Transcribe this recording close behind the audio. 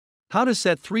How to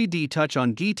set 3D touch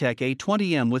on GEEETECH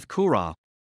A20M with Cura.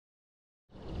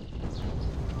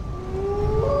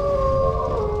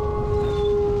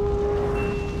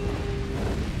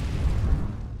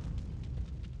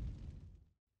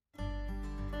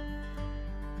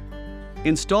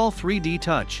 Install 3D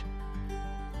touch.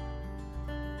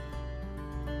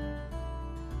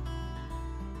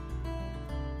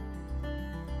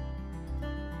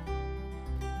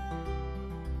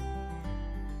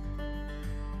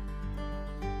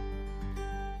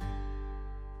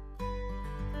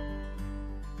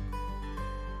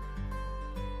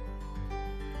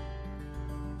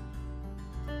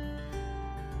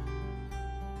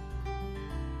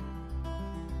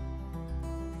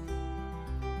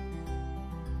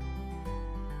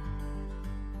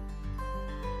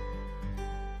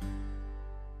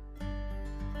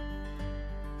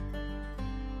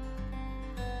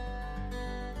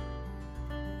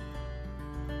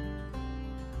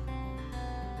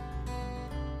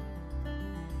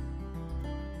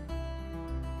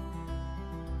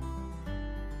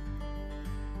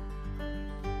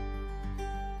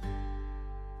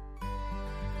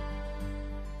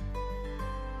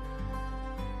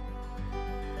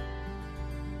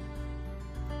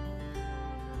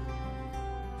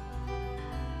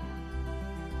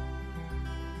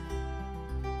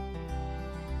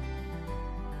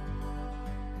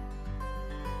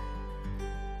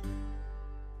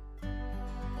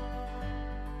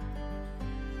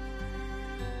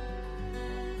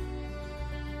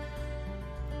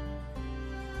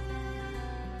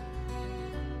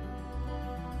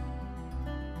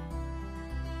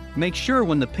 Make sure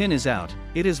when the pin is out,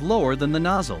 it is lower than the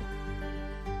nozzle.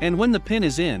 And when the pin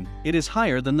is in, it is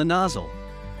higher than the nozzle.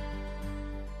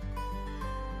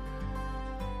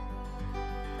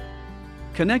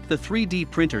 Connect the 3D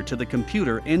printer to the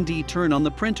computer and turn on the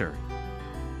printer.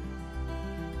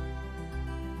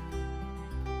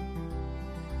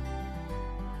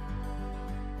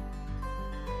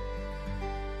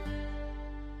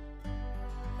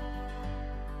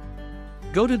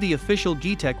 Go to the official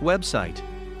GEEETECH website.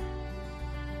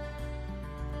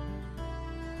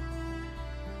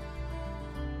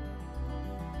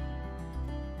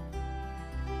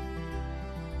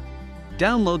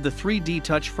 Download the 3D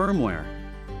Touch firmware.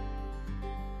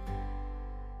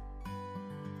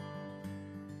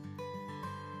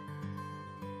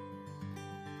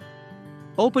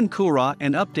 Open Cura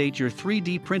and update your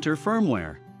 3D printer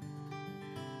firmware.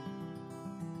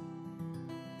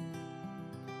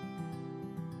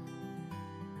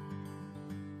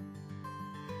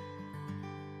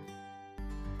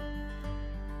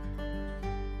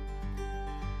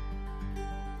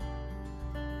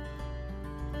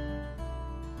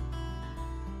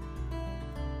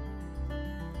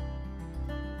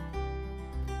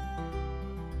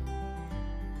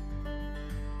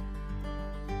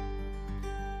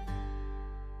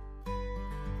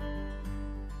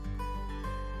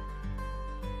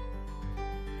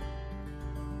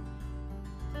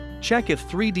 Check if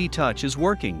 3D Touch is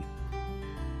working.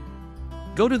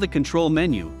 Go to the control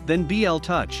menu, then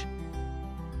BlTouch.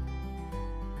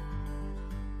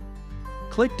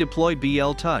 Click Deploy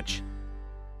BlTouch.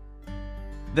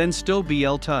 Then stow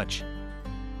BlTouch.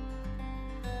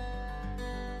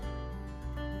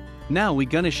 Now we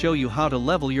gonna show you how to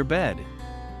level your bed.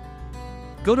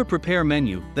 Go to Prepare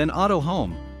menu, then Auto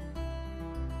Home.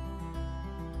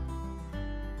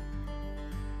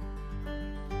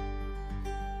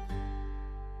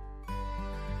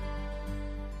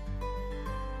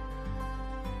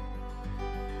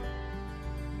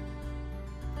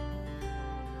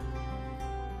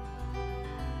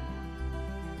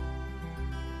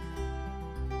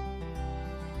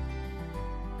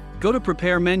 Go to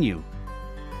Prepare menu.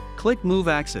 Click Move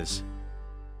Axis.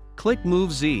 Click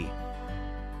Move Z.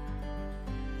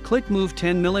 Click Move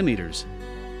 10 mm.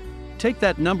 Take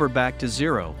that number back to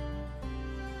 0.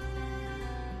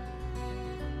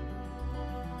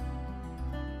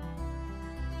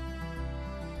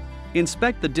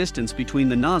 Inspect the distance between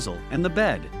the nozzle and the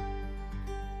bed.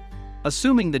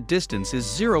 Assuming the distance is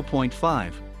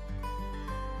 0.5.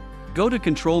 Go to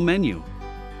Control menu.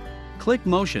 Click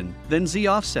Motion, then Z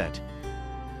Offset.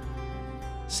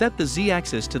 Set the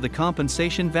Z-axis to the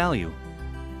compensation value.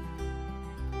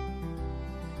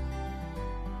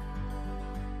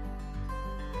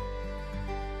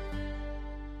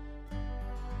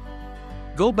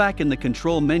 Go back in the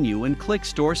Control menu and click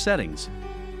Store Settings.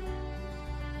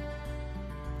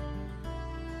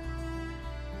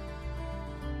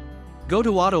 Go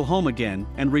to Auto Home again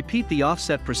and repeat the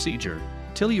offset procedure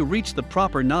till you reach the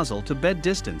proper nozzle to bed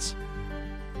distance.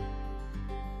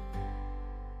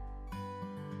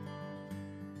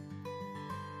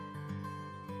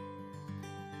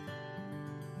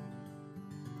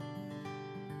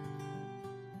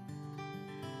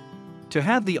 To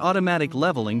have the automatic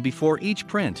leveling before each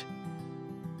print,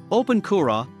 open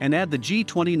Cura and add the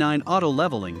G29 auto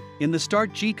leveling in the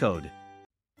Start G code.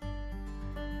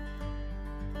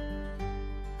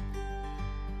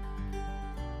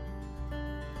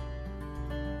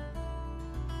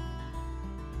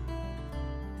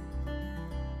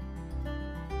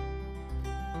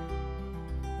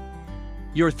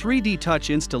 Your 3D Touch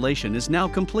installation is now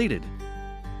completed.